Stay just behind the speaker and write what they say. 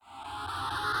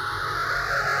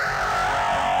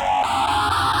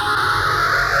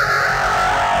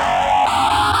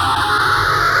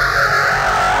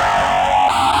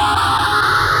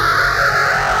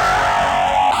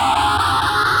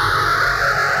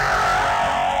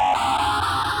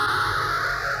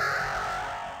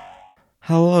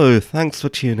Hello, thanks for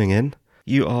tuning in.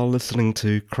 You are listening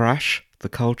to Crash, the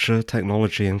Culture,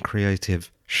 Technology and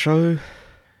Creative Show,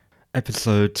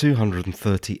 episode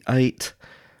 238,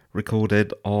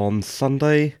 recorded on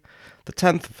Sunday, the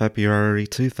 10th of February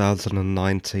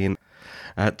 2019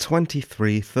 at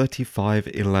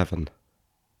 23:35:11.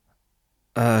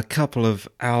 A couple of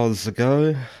hours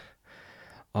ago,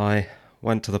 I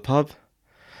went to the pub.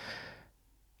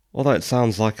 Although it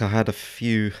sounds like I had a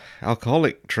few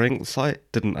alcoholic drinks, I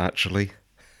didn't actually.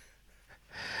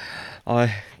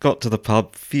 I got to the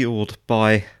pub fueled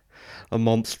by a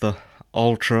Monster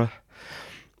Ultra,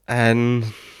 and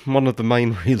one of the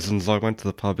main reasons I went to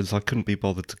the pub is I couldn't be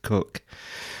bothered to cook.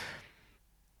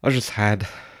 I just had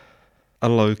a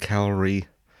low-calorie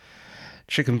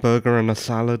chicken burger and a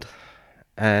salad,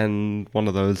 and one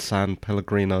of those San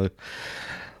Pellegrino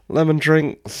lemon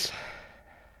drinks,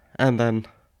 and then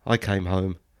I came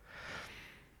home,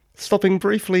 stopping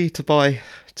briefly to buy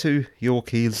 2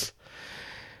 Yorkies,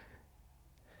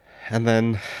 and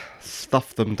then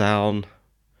stuffed them down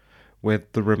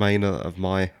with the remainder of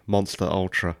my Monster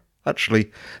Ultra.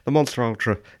 Actually, the Monster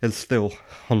Ultra is still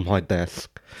on my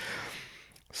desk,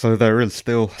 so there is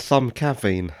still some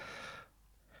caffeine.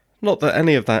 Not that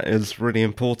any of that is really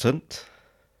important.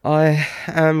 I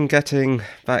am getting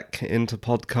back into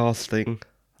podcasting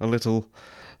a little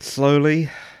slowly.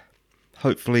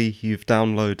 Hopefully you've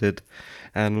downloaded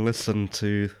and listened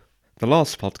to the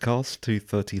last podcast,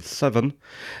 237,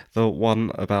 the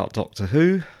one about Doctor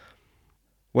Who,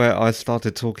 where I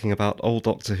started talking about old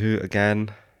Doctor Who again,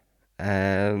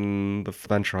 and the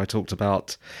adventure I talked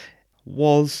about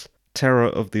was Terror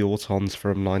of the Autons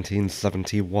from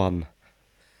 1971.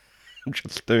 I'm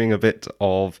just doing a bit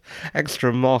of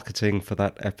extra marketing for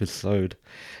that episode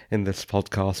in this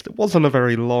podcast. It wasn't a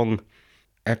very long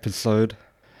episode.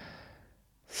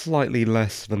 Slightly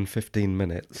less than 15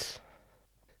 minutes.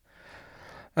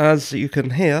 As you can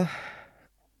hear,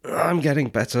 I'm getting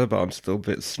better, but I'm still a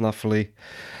bit snuffly,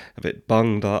 a bit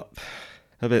bunged up,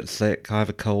 a bit sick. I have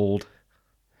a cold,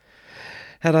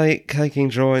 headache, aching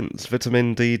joints,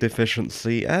 vitamin D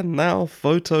deficiency, and now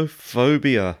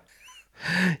photophobia.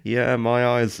 Yeah, my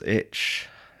eyes itch,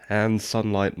 and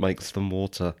sunlight makes them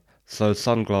water, so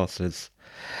sunglasses.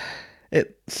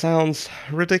 It sounds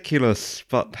ridiculous,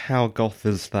 but how goth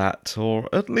is that? Or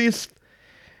at least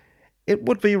it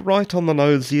would be right on the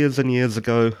nose years and years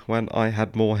ago when I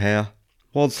had more hair,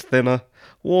 was thinner,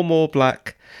 wore more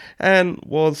black, and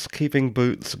was keeping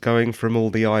boots going from all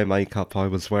the eye makeup I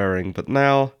was wearing. But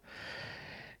now,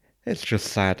 it's just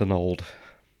sad and old.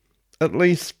 At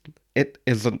least it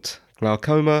isn't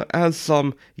glaucoma, as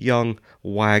some young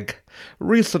wag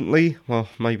recently, well,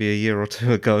 maybe a year or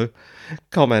two ago,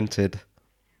 commented.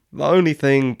 The only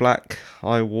thing black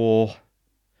I wore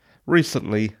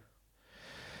recently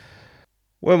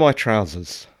were my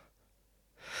trousers.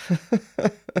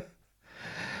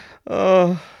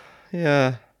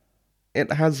 Yeah.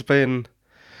 It has been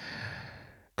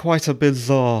quite a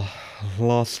bizarre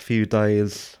last few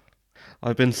days.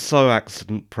 I've been so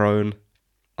accident prone.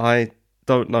 I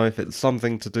don't know if it's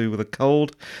something to do with a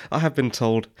cold. I have been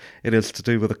told it is to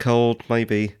do with a cold,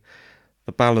 maybe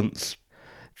the balance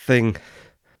thing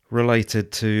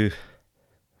related to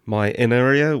my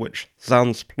inner ear, which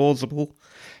sounds plausible,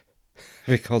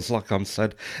 because like I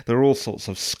said, there are all sorts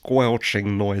of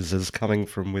squelching noises coming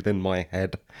from within my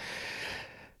head.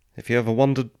 If you ever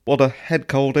wondered what a head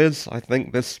cold is, I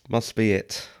think this must be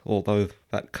it, although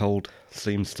that cold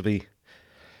seems to be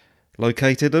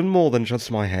located in more than just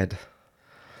my head.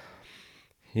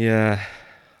 Yeah,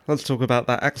 let's talk about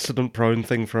that accident-prone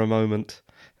thing for a moment.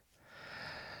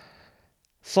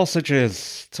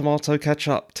 Sausages, tomato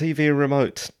ketchup, TV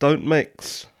remote, don't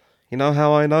mix. You know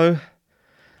how I know?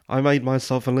 I made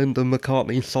myself a Linda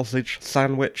McCartney sausage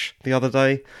sandwich the other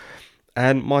day,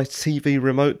 and my TV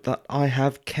remote that I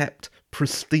have kept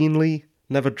pristinely,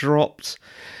 never dropped,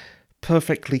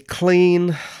 perfectly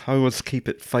clean. I always keep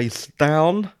it face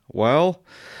down. Well,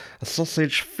 a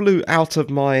sausage flew out of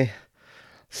my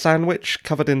sandwich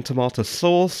covered in tomato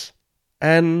sauce,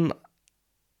 and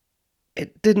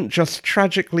it didn't just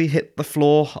tragically hit the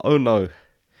floor, oh no.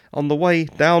 On the way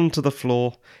down to the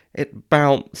floor, it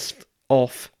bounced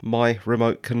off my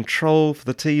remote control for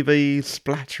the TV,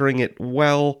 splattering it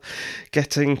well,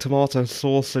 getting tomato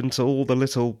sauce into all the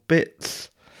little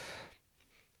bits.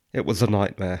 It was a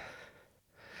nightmare.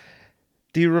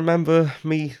 Do you remember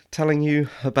me telling you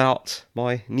about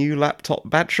my new laptop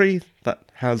battery that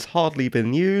has hardly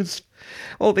been used?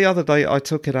 Well, the other day I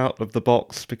took it out of the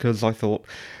box because I thought,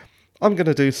 I'm going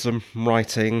to do some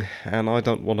writing and I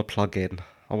don't want to plug in.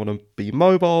 I want to be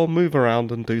mobile, move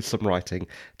around and do some writing.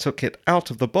 Took it out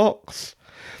of the box,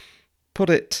 put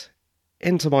it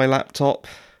into my laptop,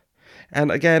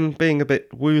 and again, being a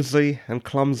bit woozy and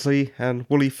clumsy and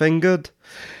woolly-fingered,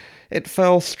 it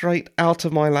fell straight out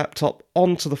of my laptop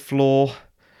onto the floor,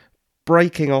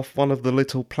 breaking off one of the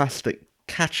little plastic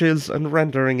catches and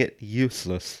rendering it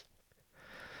useless.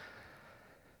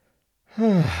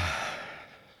 So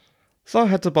I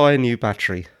had to buy a new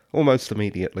battery almost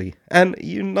immediately. And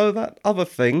you know that other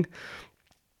thing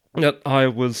that I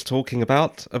was talking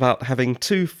about having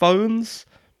two phones,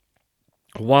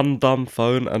 one dumb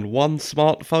phone and one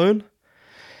smartphone?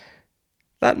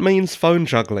 That means phone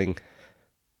juggling.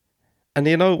 And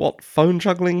you know what phone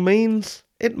juggling means?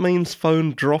 It means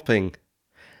phone dropping.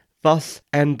 Thus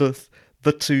endeth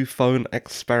the two-phone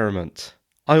experiment.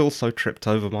 I also tripped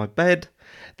over my bed,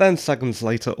 then seconds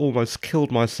later almost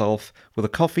killed myself with a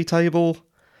coffee table.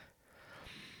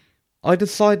 I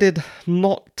decided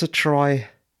not to try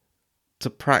to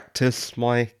practice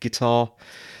my guitar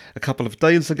a couple of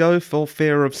days ago for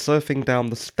fear of surfing down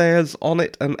the stairs on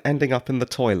it and ending up in the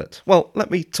toilet. Well, let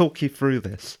me talk you through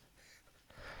this.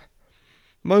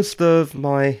 Most of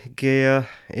my gear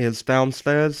is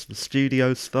downstairs, the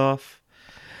studio stuff,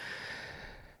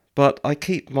 but I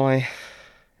keep my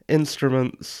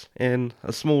instruments in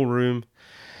a small room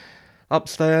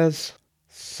upstairs,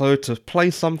 so to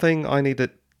play something I needed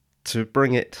to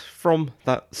bring it from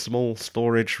that small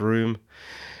storage room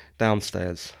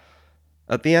downstairs.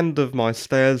 At the end of my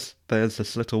stairs there's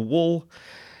this little wall.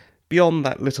 Beyond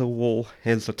that little wall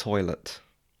is a toilet.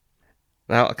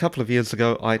 Now, a couple of years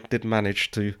ago I did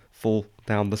manage to fall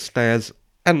down the stairs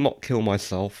and not kill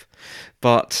myself,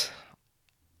 but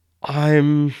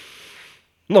I'm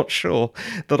not sure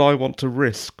that I want to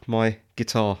risk my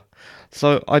guitar,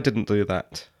 so I didn't do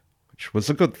that, which was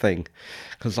a good thing,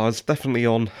 because I was definitely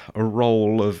on a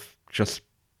roll of just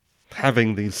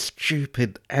having these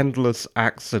stupid, endless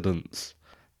accidents.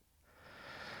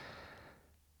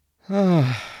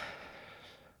 And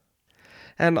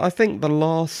I think the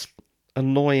last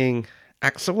annoying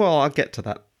accident, well, I'll get to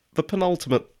that. The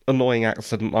penultimate annoying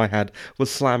accident I had was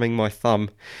slamming my thumb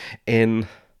in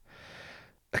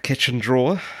a kitchen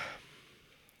drawer.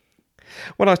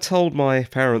 When I told my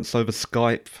parents over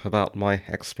Skype about my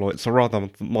exploits, or rather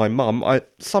my mum, I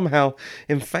somehow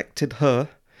infected her,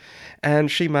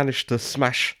 and she managed to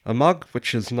smash a mug,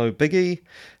 which is no biggie,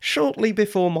 shortly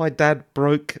before my dad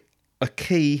broke a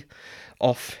key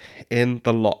off in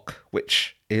the lock,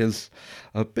 which is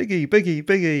a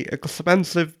biggie,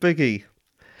 expensive biggie.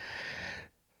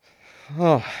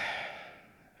 Oh.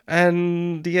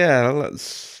 And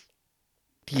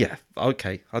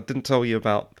okay, I didn't tell you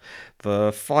about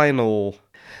the final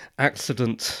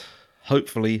accident,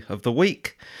 hopefully, of the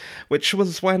week, which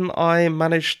was when I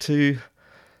managed to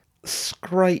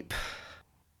scrape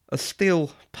a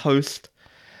steel post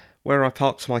where I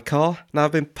parked my car. Now,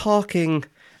 I've been parking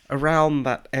around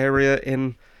that area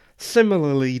in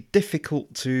similarly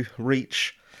difficult to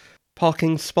reach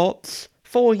parking spots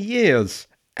for years,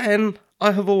 and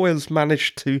I have always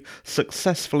managed to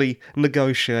successfully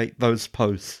negotiate those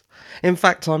posts. In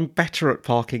fact, I'm better at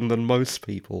parking than most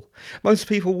people. Most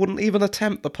people wouldn't even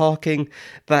attempt the parking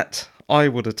that I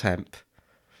would attempt.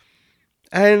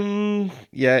 And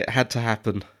yeah, it had to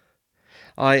happen.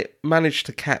 I managed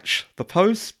to catch the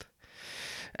post,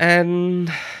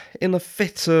 and in a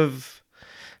fit of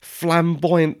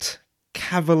flamboyant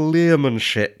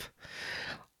cavaliermanship,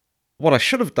 what I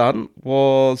should have done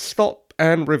was stop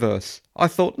and reverse. I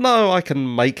thought, no, I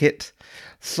can make it.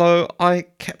 So I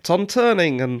kept on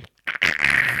turning, and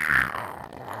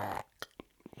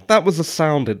that was the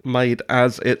sound it made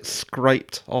as it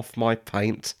scraped off my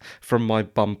paint from my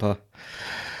bumper.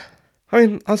 I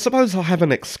mean, I suppose I have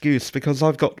an excuse because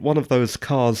I've got one of those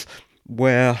cars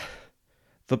where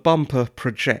the bumper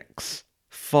projects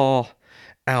far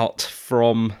out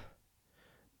from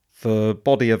the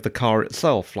body of the car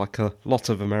itself, like a lot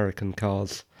of American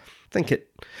cars. I think it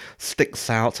sticks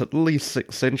out at least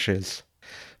 6 inches.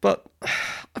 But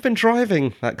I've been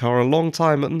driving that car a long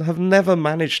time and have never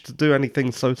managed to do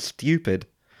anything so stupid.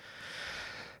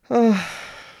 Do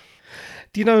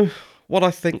you know what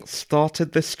I think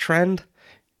started this trend?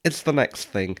 It's the next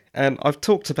thing, and I've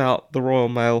talked about the Royal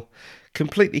Mail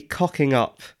completely cocking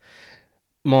up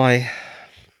my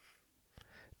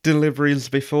deliveries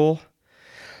before.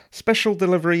 Special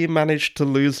delivery managed to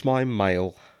lose my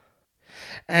mail.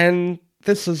 And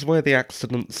this is where the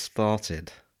accident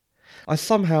started. I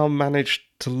somehow managed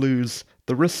to lose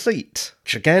the receipt,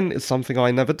 which again is something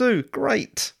I never do.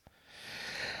 Great!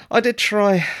 I did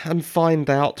try and find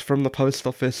out from the post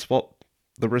office what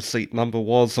the receipt number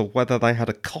was or whether they had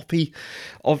a copy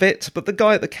of it, but the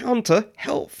guy at the counter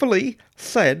helpfully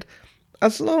said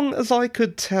as long as I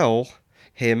could tell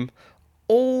him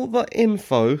all the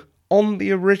info on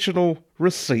the original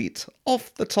receipt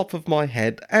off the top of my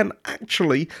head, and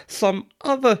actually some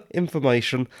other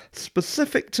information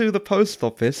specific to the post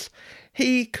office,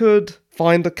 he could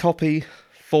find a copy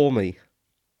for me.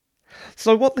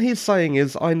 So what he's saying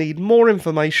is I need more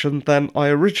information than I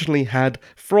originally had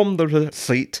from the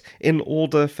receipt in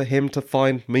order for him to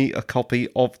find me a copy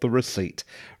of the receipt.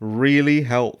 Really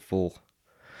helpful.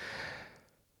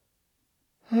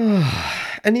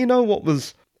 And you know what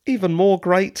was even more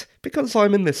great? Because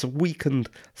I'm in this weakened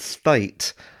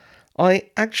state,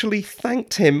 I actually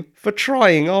thanked him for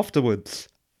trying afterwards.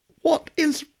 What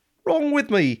is wrong with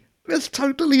me? It's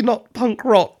totally not punk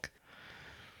rock.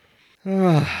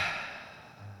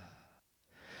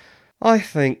 I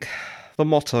think the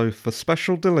motto for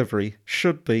special delivery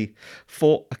should be,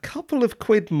 for a couple of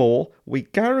quid more, we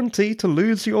guarantee to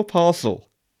lose your parcel.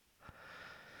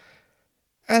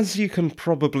 As you can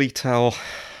probably tell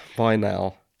by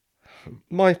now,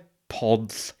 my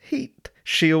pod's heat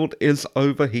shield is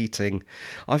overheating.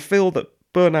 I feel that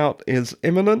burnout is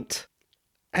imminent,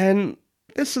 and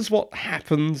this is what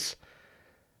happens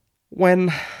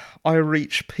when I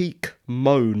reach peak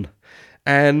moan,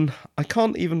 and I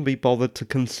can't even be bothered to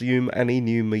consume any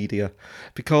new media,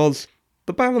 because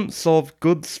the balance of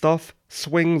good stuff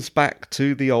swings back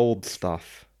to the old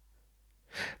stuff.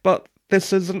 But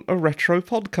this isn't a retro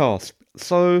podcast,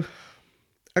 so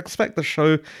expect the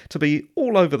show to be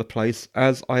all over the place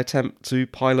as I attempt to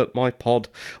pilot my pod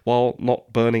while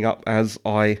not burning up as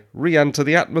I re-enter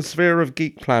the atmosphere of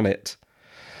Geek Planet.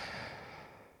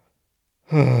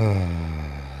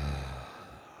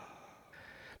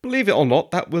 Believe it or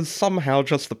not, that was somehow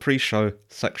just the pre-show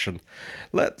section.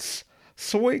 Let's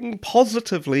swing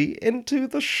positively into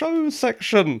the show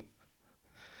section.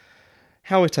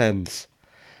 How it ends.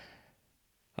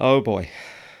 Oh boy.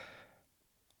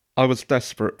 I was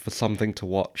desperate for something to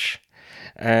watch,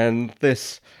 and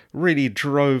this really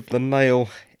drove the nail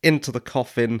into the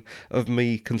coffin of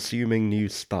me consuming new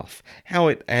stuff. How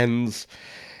it ends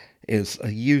is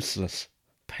a useless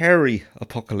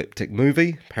peri-apocalyptic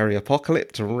movie,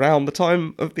 peri-apocalypse, around the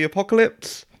time of the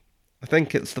apocalypse. I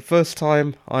think it's the first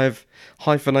time I've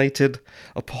hyphenated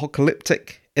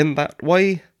apocalyptic in that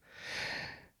way,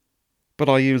 but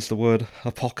I use the word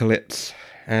apocalypse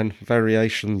and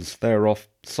variations thereof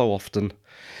so often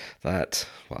that,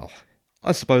 well,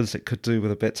 I suppose it could do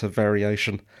with a bit of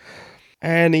variation.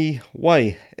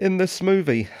 Anyway, in this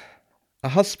movie, a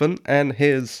husband and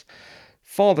his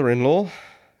father-in-law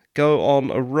go on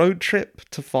a road trip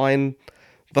to find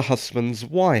the husband's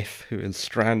wife, who is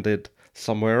stranded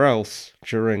somewhere else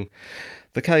during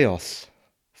the chaos.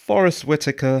 Forrest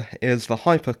Whitaker is the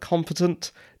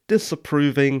hyper-competent,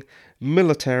 disapproving,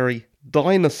 military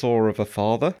dinosaur of a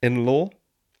father-in-law.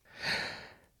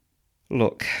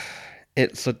 Look,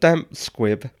 it's a damp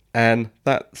squib, and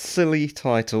that silly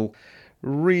title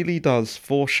really does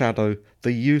foreshadow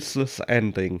the useless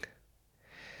ending.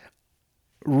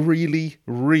 Really,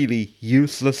 really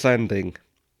useless ending.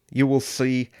 You will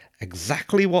see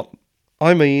exactly what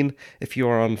I mean if you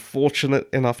are unfortunate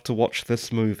enough to watch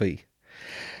this movie.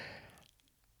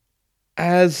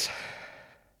 As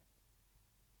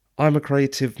I'm a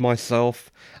creative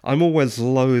myself, I'm always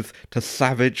loath to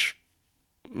savage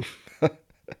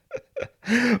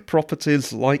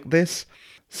properties like this,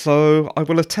 so I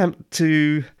will attempt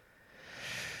to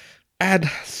add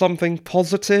something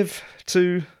positive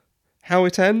to how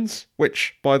it ends,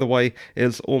 which, by the way,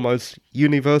 is almost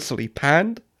universally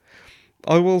panned.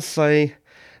 I will say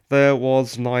there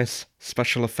was nice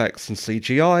special effects and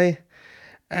CGI,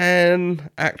 and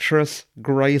actress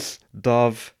Grace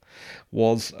Dove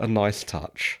was a nice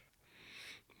touch.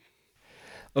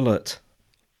 Alert.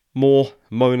 More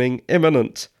moaning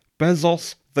imminent.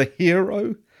 Bezos the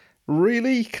hero?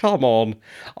 Really? Come on.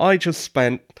 I just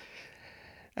spent,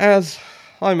 as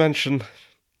I mentioned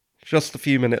just a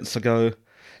few minutes ago,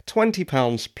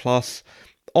 £20 plus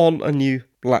on a new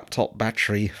laptop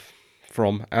battery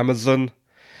from Amazon.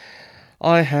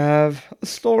 I have a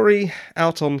story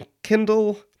out on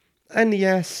Kindle, and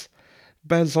yes,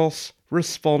 Bezos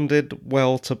responded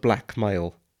well to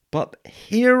blackmail. But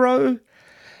hero?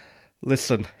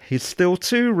 Listen, he's still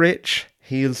too rich.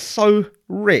 He is so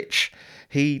rich,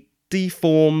 he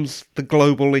deforms the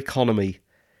global economy.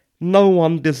 No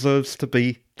one deserves to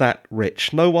be that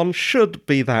rich. No one should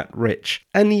be that rich.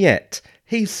 And yet,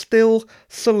 he still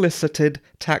solicited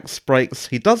tax breaks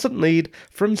he doesn't need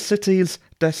from cities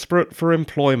desperate for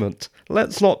employment.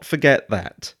 Let's not forget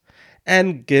that.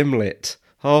 And Gimlet.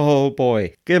 Oh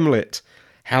boy, Gimlet.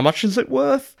 How much is it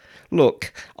worth?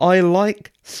 Look, I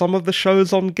like some of the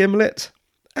shows on Gimlet,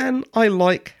 and I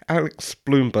like Alex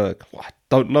Bloomberg. Well, I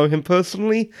don't know him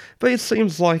personally, but he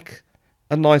seems like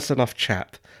a nice enough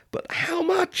chap. But how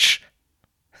much?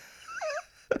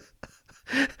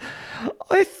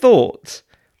 I thought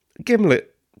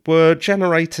Gimlet were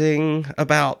generating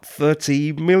about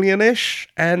 30 million-ish,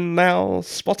 and now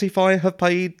Spotify have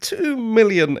paid 2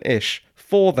 million-ish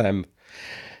for them.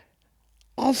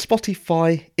 Are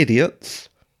Spotify idiots?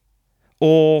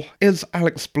 Or is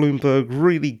Alex Bloomberg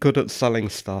really good at selling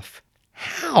stuff?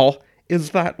 How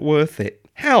is that worth it?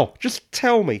 How? Just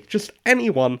tell me. Just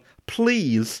anyone,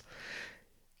 please.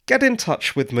 Get in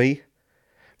touch with me.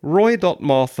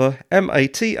 Roy.Mathur,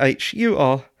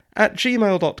 Mathur,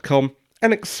 @gmail.com,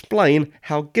 and explain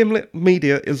how Gimlet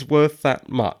Media is worth that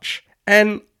much.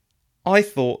 And I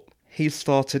thought he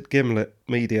started Gimlet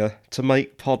Media to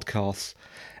make podcasts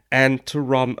and to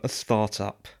run a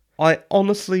startup. I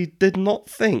honestly did not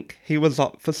think he was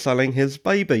up for selling his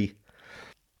baby.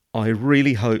 I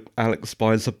really hope Alex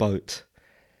buys a boat.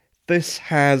 This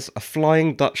has a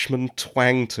Flying Dutchman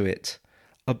twang to it.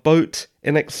 A boat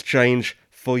in exchange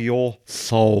for your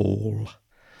soul.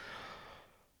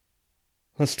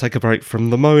 Let's take a break from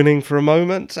the moaning for a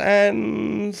moment,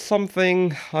 and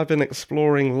something I've been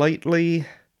exploring lately,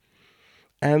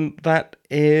 and that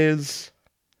is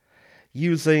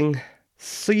using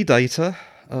CData,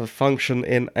 a function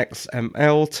in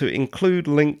XML, to include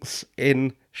links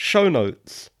in show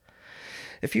notes.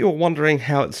 If you're wondering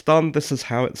how it's done, this is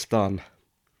how it's done.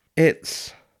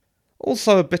 It's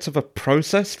also a bit of a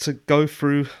process to go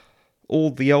through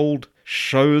all the old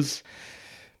shows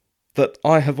that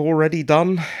I have already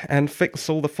done and fix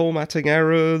all the formatting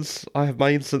errors I have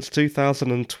made since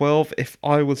 2012 if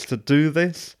I was to do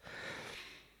this.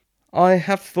 I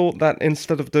have thought that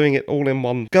instead of doing it all in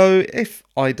one go, if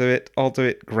I do it, I'll do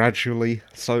it gradually,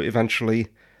 so eventually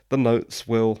the notes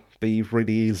will be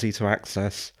really easy to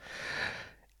access.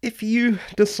 If you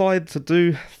decide to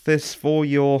do this for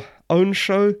your own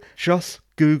show, just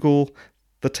Google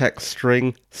the text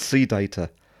string CData.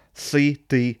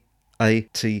 CDATA.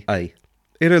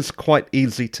 It is quite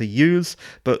easy to use,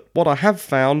 but what I have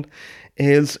found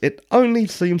is it only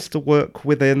seems to work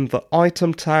within the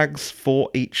item tags for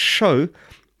each show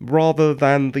rather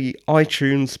than the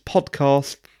iTunes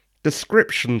podcast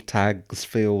description tags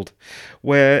field,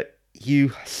 where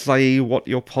you say what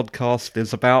your podcast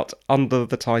is about under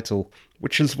the title,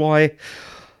 which is why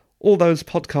all those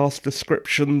podcast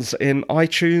descriptions in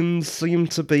iTunes seem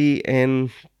to be in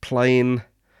plain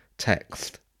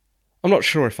text. I'm not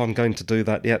sure if I'm going to do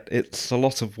that yet. It's a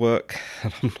lot of work,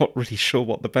 and I'm not really sure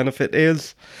what the benefit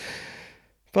is.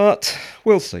 But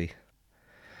we'll see.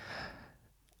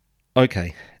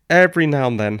 Okay, every now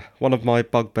and then, one of my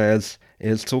bugbears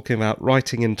is talking about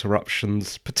writing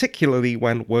interruptions, particularly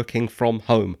when working from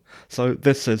home. So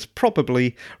this is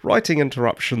probably writing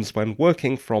interruptions when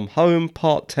working from home,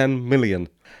 part 10 million.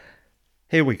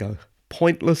 Here we go.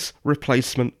 Pointless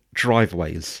replacement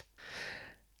driveways.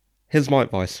 Here's my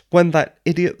advice. When that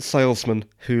idiot salesman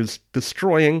who's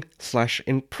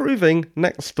destroying/improving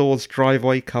next door's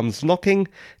driveway comes knocking,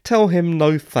 tell him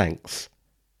no thanks.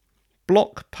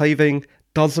 Block paving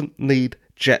doesn't need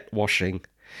jet washing.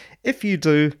 If you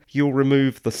do, you'll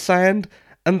remove the sand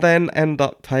and then end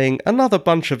up paying another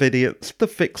bunch of idiots to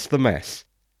fix the mess.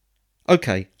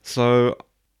 Okay, so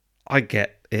I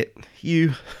get it.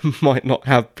 You might not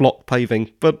have block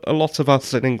paving, but a lot of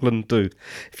us in England do.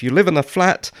 If you live in a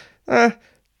flat,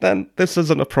 then this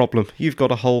isn't a problem. You've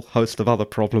got a whole host of other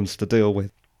problems to deal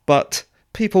with. But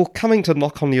people coming to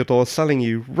knock on your door selling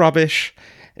you rubbish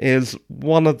is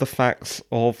one of the facts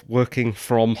of working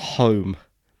from home.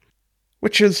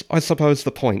 Which is, I suppose,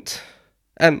 the point.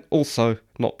 And also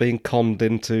not being conned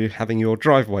into having your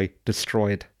driveway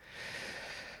destroyed.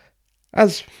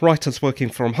 As writers working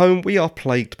from home, we are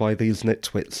plagued by these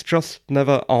nitwits. Just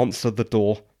never answer the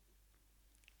door.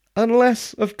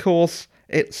 Unless, of course,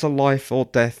 it's a life or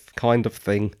death kind of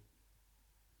thing.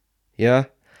 Yeah?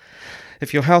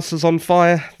 If your house is on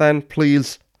fire, then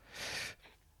please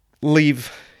leave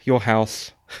your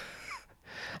house.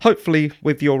 Hopefully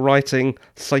with your writing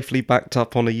safely backed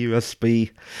up on a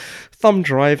USB thumb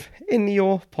drive in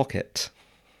your pocket.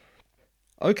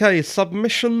 Okay,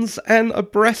 submissions and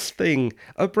abreasting.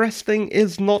 Abreasting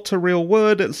is not a real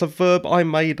word, it's a verb I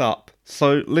made up.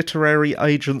 So literary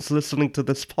agents listening to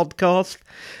this podcast,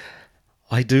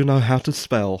 I do know how to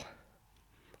spell.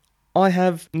 I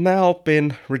have now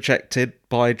been rejected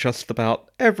by just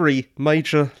about every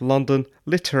major London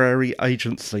literary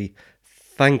agency.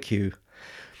 Thank you.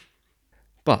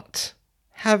 But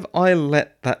have I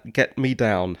let that get me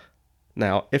down?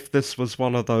 Now, if this was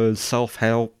one of those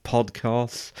self-help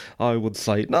podcasts, I would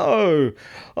say, no,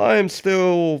 I am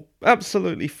still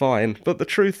absolutely fine. But the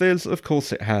truth is, of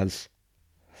course it has.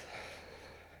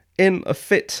 In a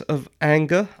fit of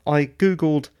anger, I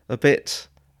googled a bit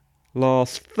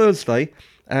last Thursday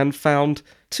and found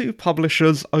 2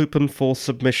 publishers open for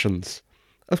submissions.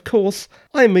 Of course,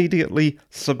 I immediately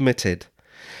submitted,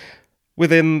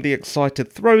 within the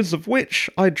excited throes of which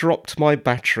I dropped my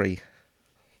battery.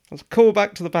 Let's call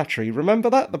back to the battery. Remember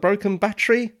that? The broken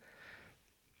battery?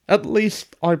 At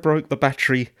least I broke the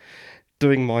battery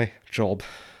doing my job.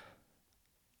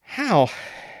 How,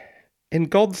 in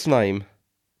God's name,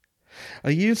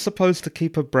 are you supposed to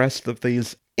keep abreast of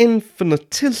these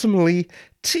infinitesimally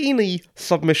teeny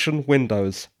submission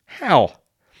windows? How?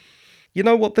 You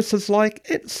know what this is like?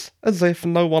 It's as if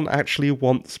no one actually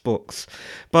wants books.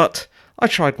 But I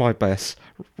tried my best.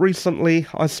 Recently,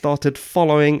 I started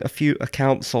following a few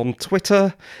accounts on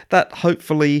Twitter that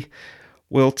hopefully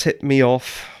will tip me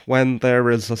off when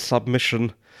there is a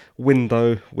submission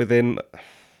window within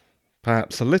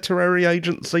perhaps a literary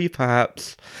agency,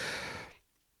 perhaps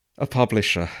a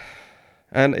publisher.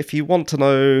 And if you want to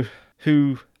know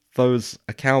who those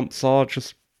accounts are,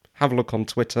 just have a look on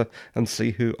Twitter and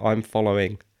see who I'm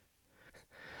following.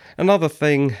 Another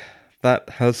thing that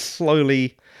has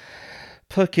slowly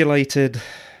percolated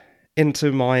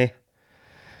into my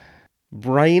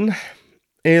brain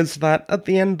is that at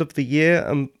the end of the year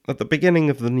and at the beginning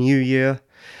of the new year,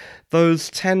 those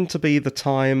tend to be the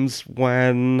times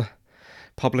when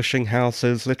publishing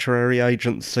houses, literary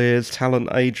agencies, talent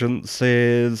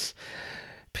agencies,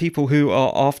 people who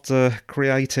are after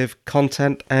creative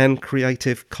content and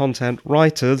creative content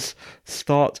writers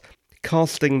start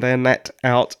casting their net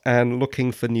out and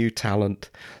looking for new talent.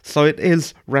 So it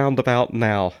is roundabout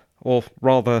now, or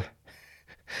rather,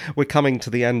 we're coming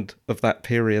to the end of that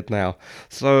period now.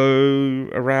 So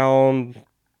around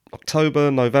October,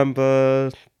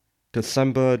 November,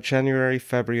 December, January,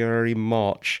 February,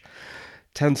 March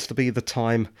tends to be the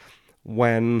time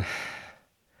when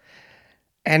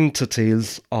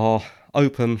entities are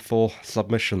open for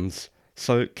submissions.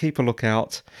 So keep a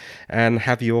lookout and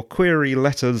have your query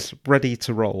letters ready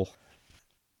to roll.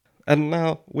 And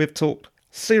now we've talked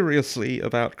seriously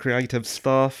about creative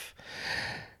stuff.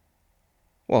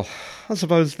 Well, I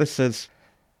suppose this is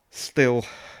still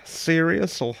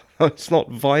serious, or it's not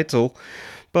vital,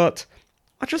 but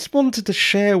I just wanted to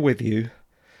share with you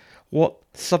what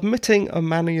submitting a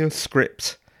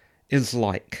manuscript is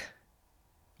like.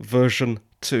 Version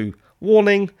 2.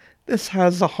 Warning, this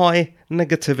has a high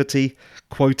negativity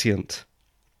quotient.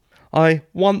 I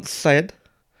once said,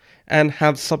 and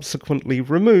have subsequently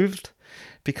removed,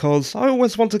 because I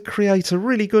always want to create a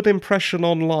really good impression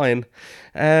online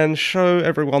and show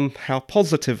everyone how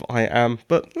positive I am,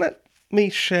 but let me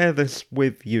share this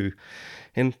with you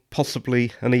in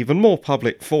possibly an even more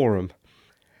public forum.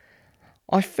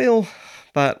 I feel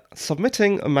that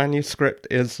submitting a manuscript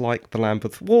is like the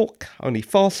Lambeth Walk, only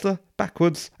faster,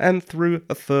 backwards, and through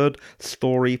a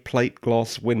third-story plate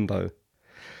glass window.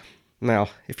 Now,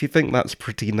 if you think that's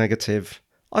pretty negative,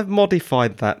 I've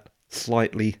modified that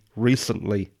slightly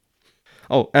recently.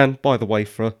 Oh, and by the way,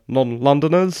 for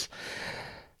non-Londoners,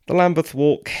 the Lambeth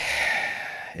Walk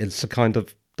is a kind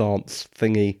of dance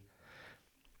thingy.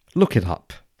 Look it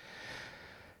up.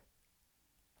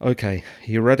 Okay,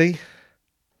 you ready?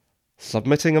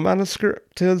 Submitting a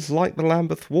manuscript is like the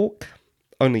Lambeth Walk,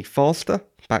 only faster,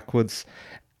 backwards,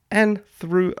 and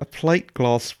through a plate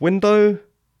glass window,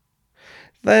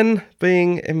 then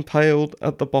being impaled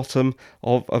at the bottom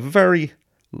of a very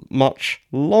much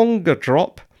longer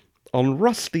drop on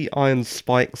rusty iron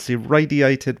spikes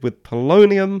irradiated with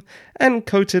polonium and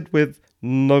coated with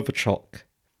Novichok.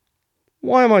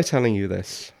 Why am I telling you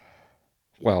this?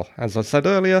 Well, as I said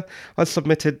earlier, I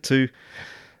submitted to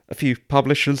a few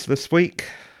publishers this week.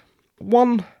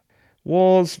 One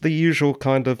was the usual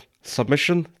kind of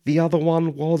submission. The other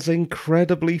one was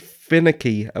incredibly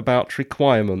finicky about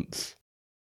requirements.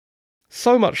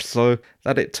 So much so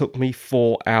that it took me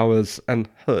 4 hours and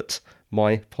hurt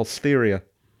my posterior.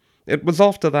 It was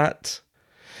after that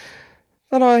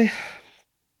I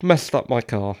messed up my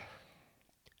car.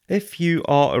 If you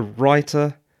are a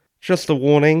writer, just a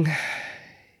warning,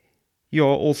 you're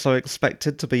also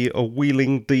expected to be a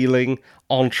wheeling, dealing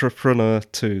entrepreneur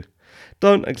too.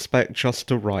 Don't expect just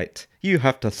to write. You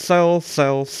have to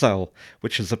sell,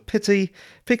 which is a pity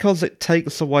because it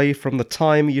takes away from the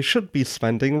time you should be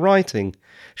spending writing.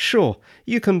 Sure,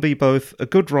 you can be both a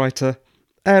good writer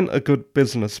and a good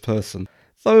business person.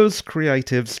 Those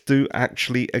creatives do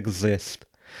actually exist.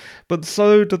 but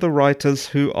so do the writers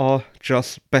who are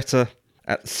just better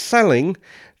at selling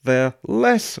their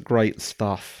less great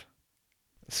stuff.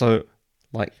 So,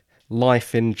 like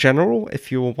life in general,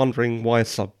 if you were wondering why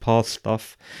subpar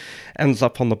stuff ends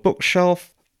up on the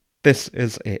bookshelf, this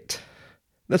is it.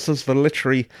 This is the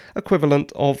literary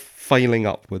equivalent of failing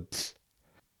upwards.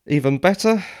 Even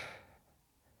better?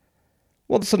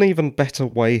 What's an even better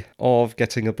way of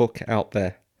getting a book out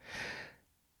there?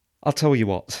 I'll tell you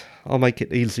what, I'll make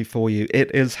it easy for you.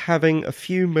 It is having a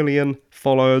few million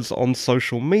followers on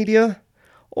social media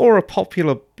or a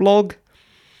popular blog.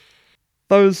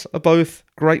 Those are both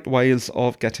great ways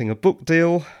of getting a book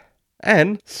deal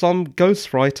and some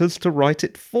ghostwriters to write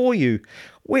it for you,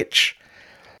 which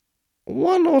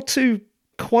one or two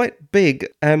quite big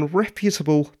and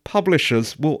reputable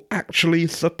publishers will actually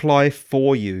supply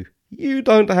for you. You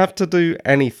don't have to do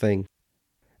anything.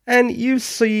 And you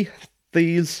see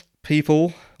these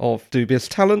people of dubious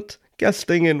talent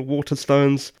guesting in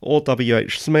Waterstones or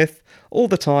W.H. Smith all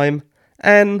the time,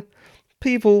 and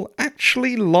people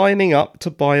actually lining up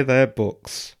to buy their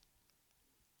books.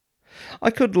 I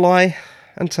could lie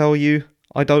and tell you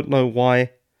I don't know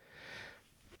why,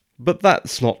 but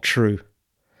that's not true.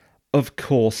 Of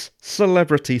course,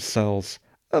 celebrity sells.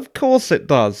 Of course it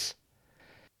does.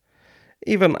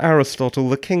 Even Aristotle,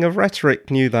 the king of rhetoric,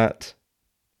 knew that.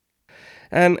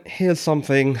 And here's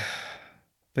something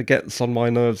that gets on my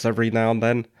nerves every now and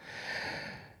then.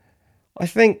 I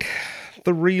think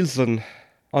the reason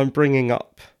I'm bringing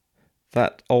up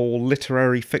that old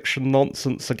literary fiction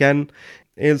nonsense again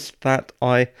is that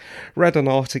I read an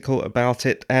article about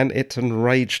it and it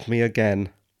enraged me again.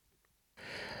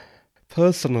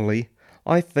 Personally,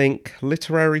 I think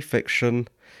literary fiction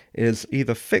is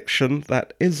either fiction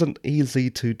that isn't easy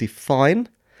to define,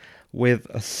 with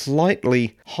a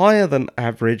slightly higher than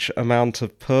average amount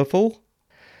of purple,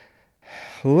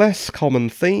 less common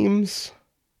themes,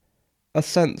 a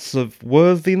sense of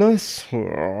worthiness,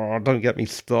 don't get me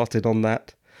started on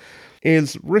that,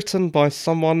 is written by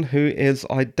someone who is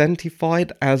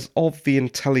identified as of the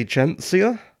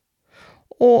intelligentsia,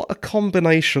 or a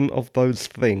combination of those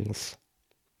things.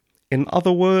 In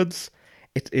other words,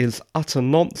 it is utter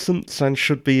nonsense and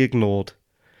should be ignored.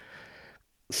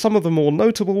 Some of the more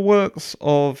notable works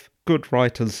of good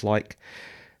writers like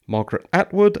Margaret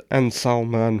Atwood and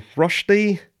Salman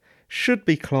Rushdie should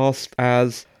be classed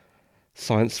as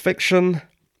science fiction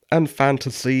and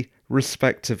fantasy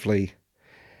respectively,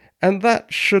 and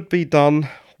that should be done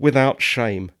without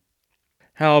shame.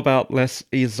 How about less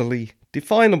easily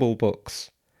definable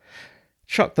books?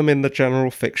 Chuck them in the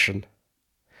general fiction.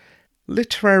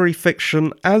 Literary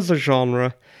fiction as a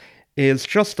genre is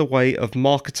just a way of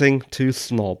marketing to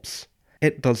snobs.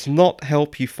 It does not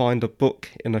help you find a book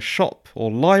in a shop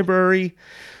or library,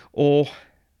 or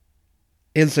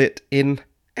is it in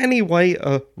any way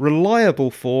a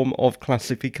reliable form of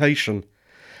classification.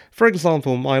 For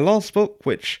example, my last book,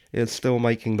 which is still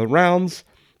making the rounds,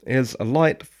 is a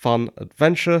light, fun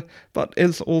adventure, but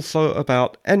is also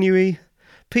about ennui,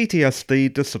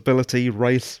 PTSD, disability,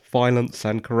 race, violence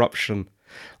and corruption.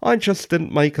 I just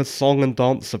didn't make a song and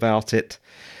dance about it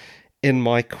in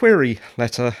my query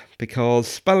letter because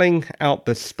spelling out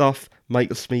this stuff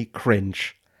makes me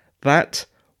cringe. That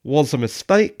was a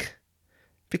mistake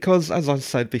because, as I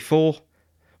said before,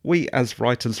 we as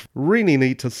writers really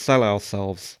need to sell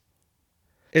ourselves.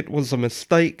 It was a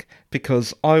mistake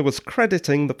because I was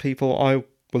crediting the people I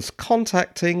was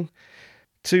contacting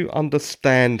to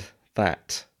understand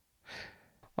that.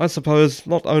 I suppose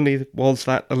not only was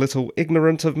that a little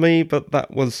ignorant of me, but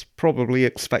that was probably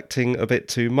expecting a bit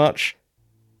too much,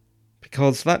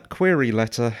 because that query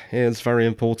letter is very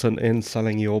important in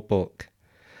selling your book.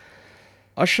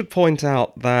 I should point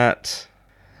out that,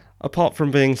 apart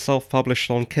from being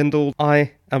self-published on Kindle,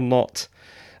 I am not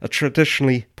a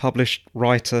traditionally published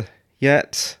writer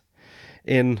yet.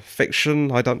 In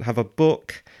fiction, I don't have a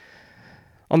book.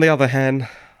 On the other hand,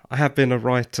 I have been a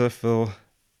writer for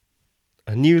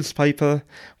a newspaper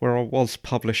where I was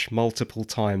published multiple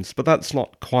times, but that's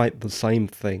not quite the same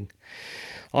thing.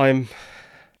 I'm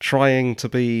trying to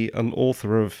be an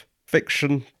author of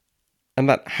fiction, and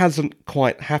that hasn't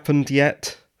quite happened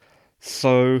yet,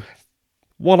 so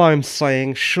what I'm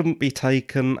saying shouldn't be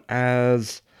taken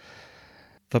as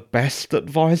the best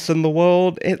advice in the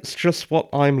world. It's just what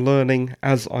I'm learning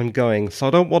as I'm going, so I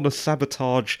don't want to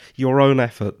sabotage your own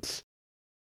efforts.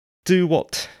 Do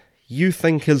what you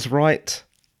think is right.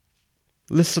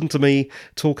 Listen to me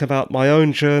talk about my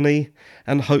own journey,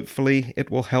 and hopefully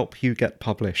it will help you get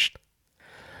published.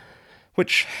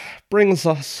 Which brings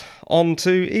us on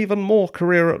to even more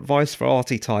career advice for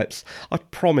archetypes. I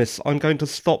promise I'm going to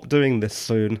stop doing this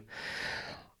soon.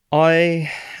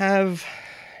 I have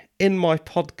in my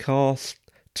podcast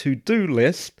to-do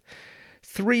list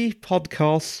 3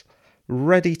 podcasts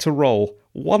ready to roll.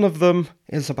 One of them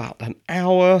is about an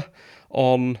hour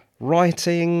on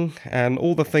writing and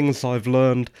all the things I've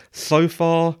learned so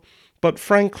far, but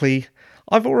frankly,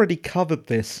 I've already covered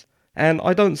this, and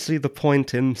I don't see the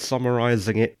point in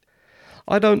summarising it.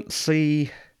 I don't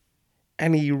see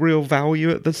any real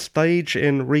value at this stage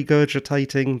in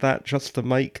regurgitating that just to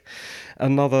make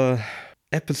another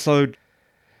episode,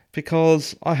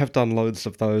 because I have done loads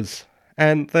of those,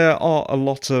 and there are a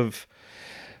lot of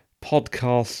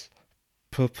podcasts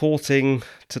purporting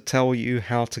to tell you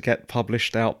how to get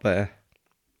published out there,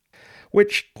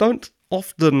 which don't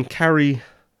often carry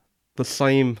the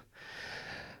same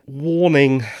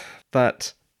warning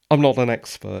that I'm not an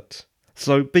expert.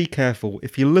 So be careful.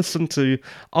 If you listen to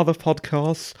other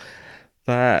podcasts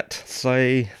that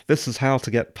say this is how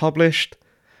to get published,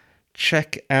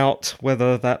 check out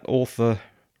whether that author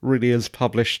really is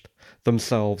published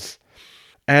themselves.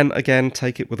 And again,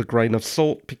 take it with a grain of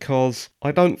salt, because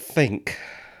I don't think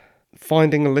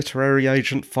finding a literary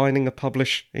agent, finding a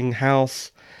publishing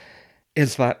house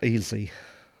is that easy.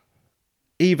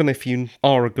 Even if you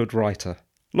are a good writer.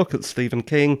 Look at Stephen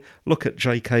King, look at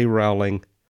J.K. Rowling.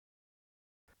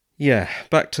 Yeah,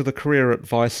 back to the career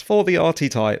advice for the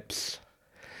archetypes.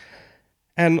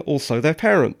 And also their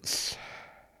parents.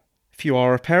 If you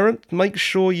are a parent, make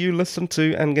sure you listen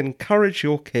to and encourage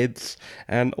your kids,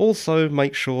 and also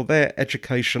make sure their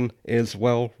education is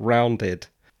well-rounded.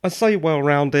 I say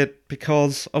well-rounded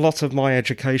because a lot of my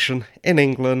education in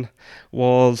England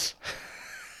was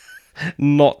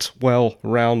not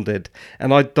well-rounded,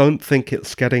 and I don't think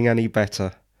it's getting any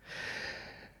better.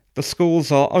 The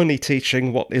schools are only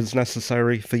teaching what is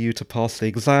necessary for you to pass the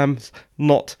exams,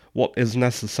 not what is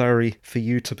necessary for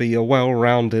you to be a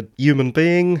well-rounded human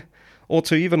being, or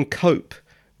to even cope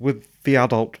with the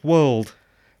adult world.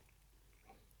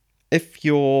 If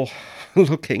you're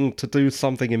looking to do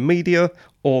something in media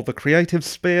or the creative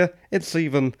sphere, it's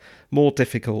even more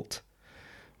difficult.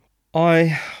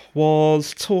 I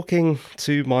was talking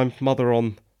to my mother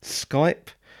on Skype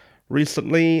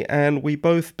recently, and we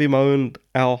both bemoaned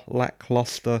our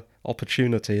lackluster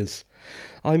opportunities.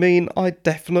 I mean, I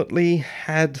definitely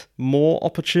had more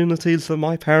opportunities than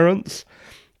my parents,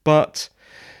 but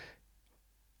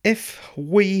if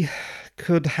we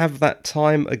could have that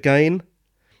time again,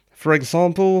 for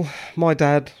example, my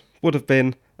dad would have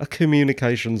been a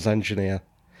communications engineer.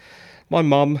 My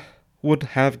mum would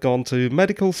have gone to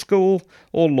medical school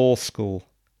or law school,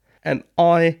 and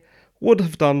I would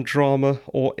have done drama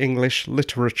or English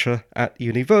literature at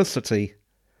university,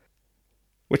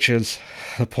 which is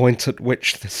the point at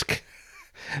which this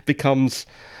becomes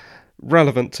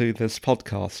relevant to this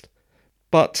podcast.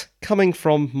 But coming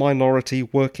from minority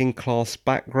working class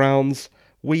backgrounds,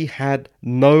 we had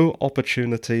no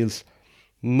opportunities,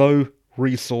 no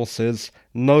resources,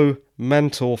 no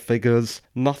mentor figures,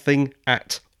 nothing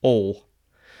at all.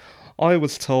 I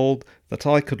was told that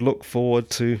I could look forward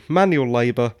to manual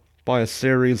labour by a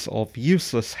series of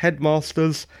useless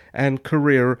headmasters and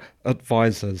career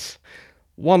advisors,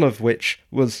 one of which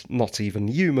was not even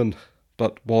human,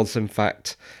 but was in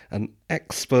fact an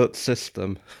expert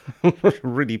system, a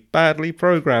really badly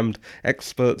programmed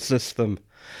expert system.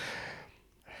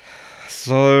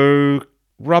 So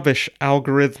rubbish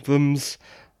algorithms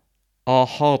are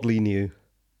hardly new.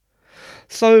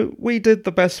 So we did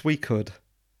the best we could.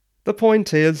 The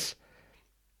point is,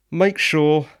 make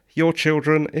sure your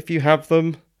children, if you have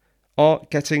them, are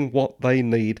getting what they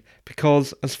need,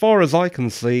 because as far as I can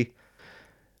see,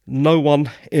 no one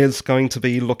is going to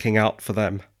be looking out for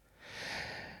them.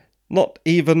 Not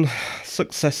even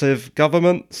successive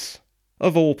governments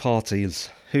of all parties,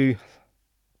 who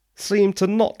seem to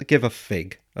not give a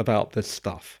fig about this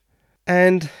stuff.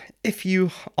 And if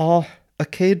you are a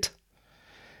kid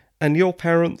and your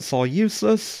parents are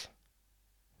useless,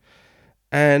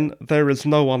 and there is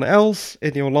no one else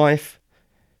in your life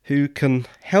who can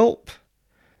help,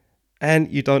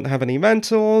 and you don't have any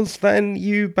mentors, then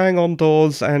you bang on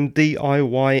doors and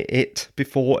DIY it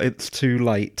before it's too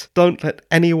late. Don't let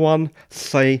anyone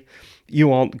say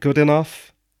you aren't good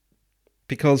enough,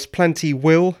 because plenty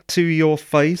will to your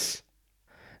face.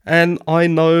 And I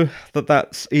know that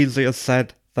that's easier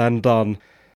said than done.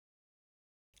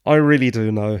 I really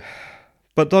do know.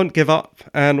 But don't give up,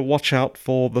 and watch out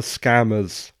for the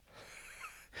scammers.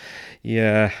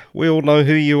 Yeah, we all know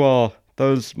who you are.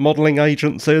 Those modelling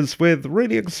agencies with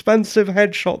really expensive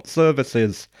headshot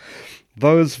services.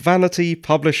 those vanity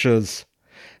publishers,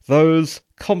 those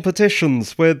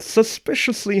competitions with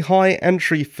suspiciously high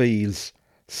entry fees,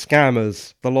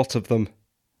 scammers, the lot of them.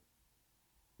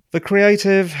 The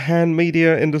creative and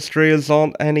media industries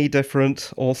aren't any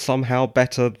different or somehow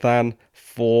better than,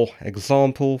 for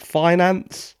example,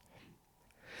 finance.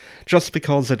 Just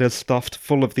because it is stuffed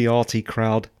full of the arty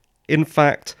crowd. In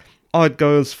fact, I'd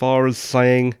go as far as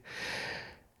saying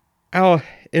our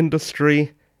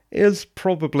industry is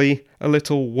probably a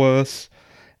little worse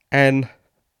and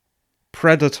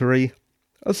predatory,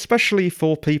 especially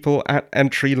for people at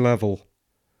entry level.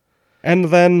 And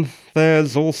then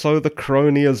there's also the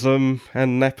cronyism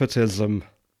and nepotism.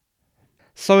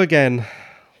 So again,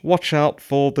 watch out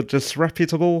for the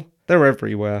disreputable, they're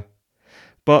everywhere.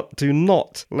 But do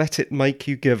not let it make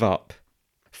you give up.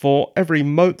 For every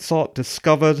Mozart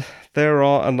discovered, there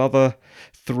are another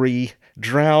 3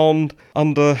 drowned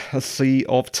under a sea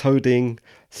of toading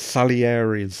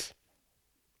Salieris.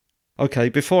 Okay,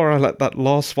 before I let that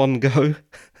last one go,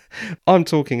 I'm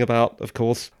talking about, of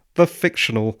course, the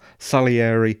fictional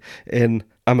Salieri in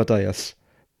Amadeus,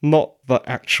 not the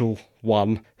actual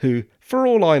one, who, for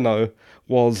all I know,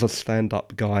 was a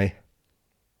stand-up guy.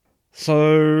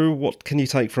 So, what can you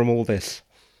take from all this?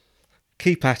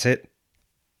 Keep at it.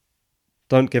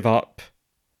 Don't give up.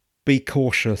 Be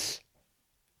cautious.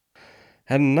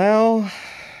 And now,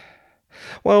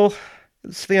 well,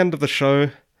 it's the end of the show.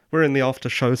 We're in the after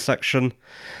show section.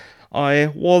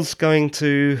 I was going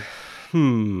to,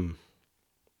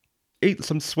 eat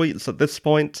some sweets at this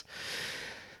point,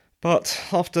 but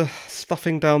after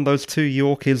stuffing down those 2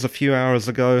 Yorkies a few hours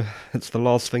ago, it's the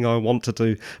last thing I want to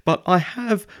do. But I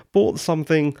have bought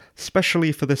something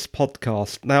specially for this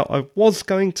podcast. Now, I was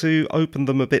going to open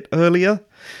them a bit earlier,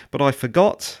 but I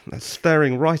forgot. They're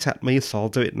staring right at me, so I'll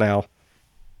do it now.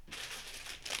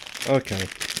 Okay.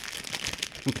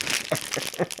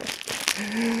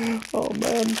 Oh,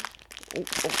 man.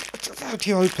 How do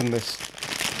you open this?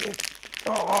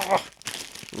 Oh,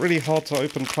 really hard to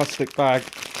open plastic bag.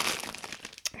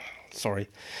 Sorry.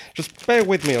 Just bear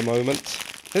with me a moment.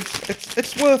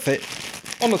 It's worth it.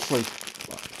 Honestly.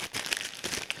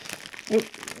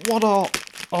 What are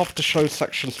after show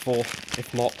sections for,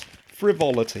 if not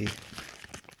frivolity?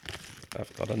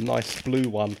 I've got a nice blue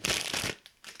one.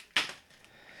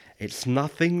 It's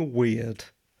nothing weird.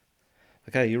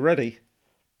 Okay, you ready?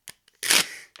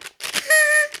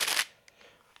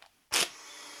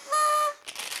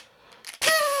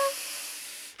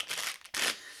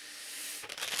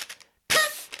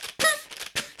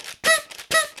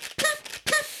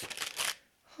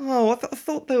 Oh, I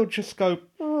thought they would just go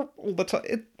all the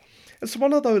time. It's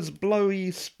one of those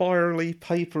blowy, spirally,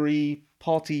 papery,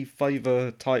 party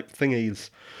favour type thingies.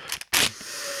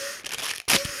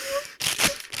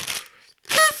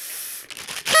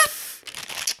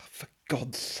 For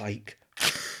God's sake.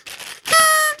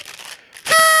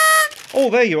 Oh,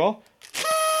 there you are.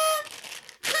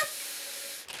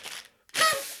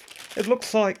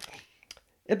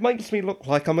 It makes me look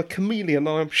like I'm a chameleon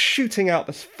and I'm shooting out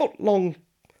this foot-long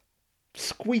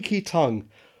squeaky tongue.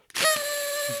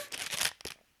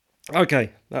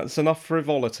 Okay, that's enough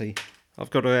frivolity. I've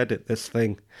got to edit this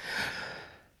thing.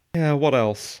 Yeah, what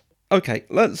else? Okay,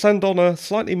 let's end on a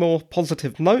slightly more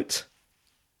positive note.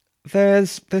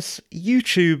 There's this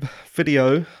YouTube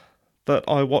video that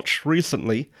I watched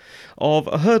recently of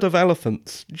a herd of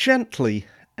elephants gently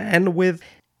and with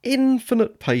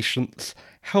infinite patience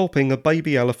helping a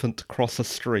baby elephant cross a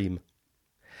stream.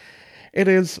 It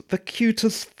is the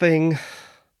cutest thing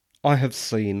I have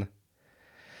seen.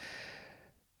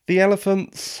 The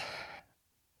elephants,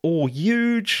 all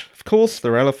huge, of course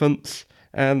they're elephants,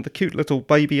 and the cute little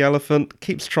baby elephant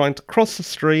keeps trying to cross the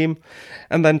stream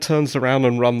and then turns around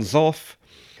and runs off.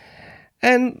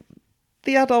 And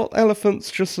the adult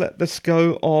elephants just let this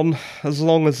go on as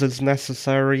long as is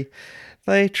necessary.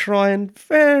 They try and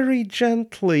very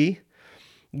gently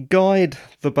guide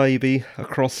the baby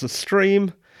across the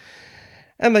stream,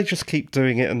 and they just keep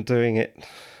doing it and doing it.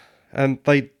 And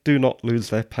they do not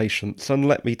lose their patience. And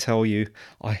let me tell you,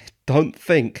 I don't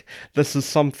think this is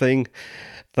something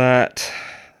that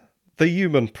the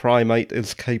human primate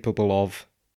is capable of.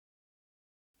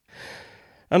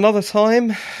 Another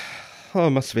time, it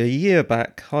must be a year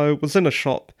back, I was in a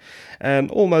shop and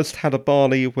almost had a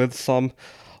barney with some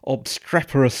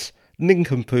obstreperous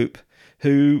nincompoop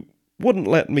who wouldn't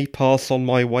let me pass on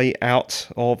my way out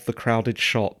of the crowded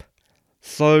shop.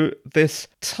 So this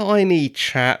tiny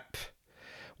chap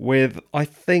with, I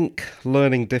think,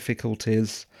 learning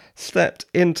difficulties stepped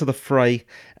into the fray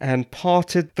and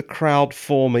parted the crowd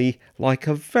for me like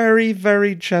a very,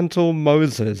 very gentle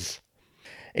Moses.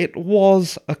 It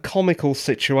was a comical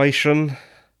situation,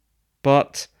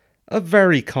 but a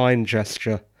very kind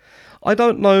gesture. I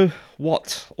don't know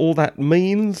what all that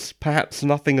means, perhaps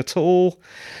nothing at all,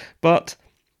 but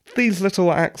these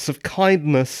little acts of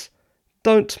kindness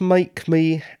don't make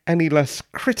me any less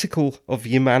critical of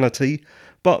humanity,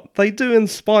 but they do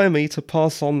inspire me to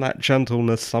pass on that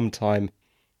gentleness sometime.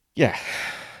 Yeah,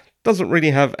 doesn't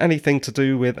really have anything to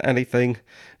do with anything,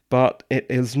 but it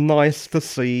is nice to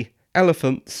see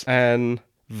elephants and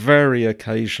very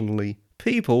occasionally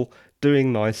people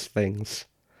doing nice things.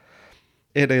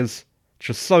 It is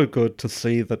just so good to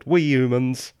see that we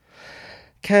humans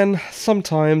can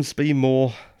sometimes be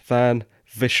more than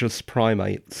vicious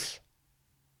primates.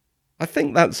 I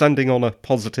think that's ending on a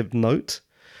positive note,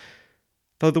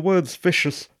 though the words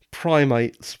vicious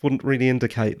primates wouldn't really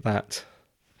indicate that.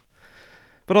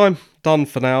 But I'm done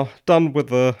for now. Done with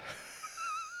the...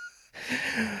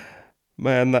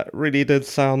 Man, that really did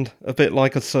sound a bit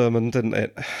like a sermon, didn't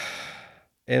it?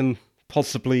 In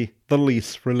possibly the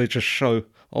least religious show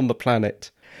on the planet.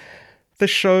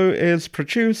 This show is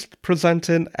produced,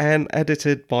 presented, and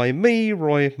edited by me,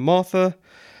 Roy Mathur,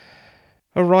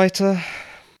 a writer.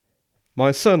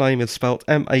 My surname is spelt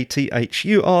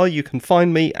Mathur. You can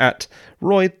find me at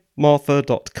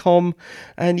roymathur.com,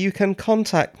 and you can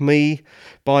contact me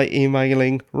by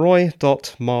emailing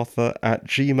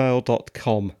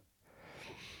roy.mathur@gmail.com.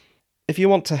 If you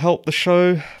want to help the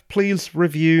show, please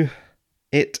review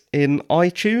it in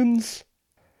iTunes.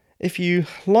 If you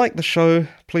like the show,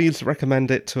 please recommend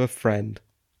it to a friend.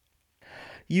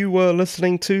 You were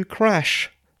listening to Crash,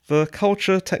 the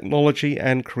Culture, Technology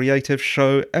and Creative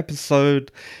Show,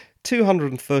 episode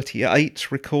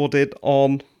 238, recorded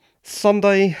on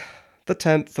Sunday, the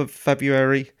 10th of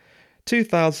February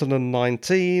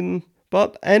 2019,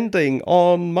 but ending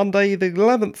on Monday, the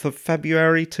 11th of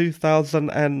February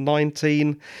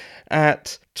 2019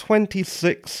 at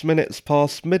 26 minutes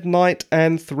past midnight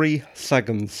and 3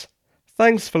 seconds.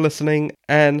 Thanks for listening,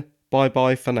 and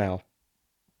bye-bye for now.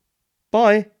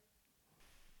 Bye!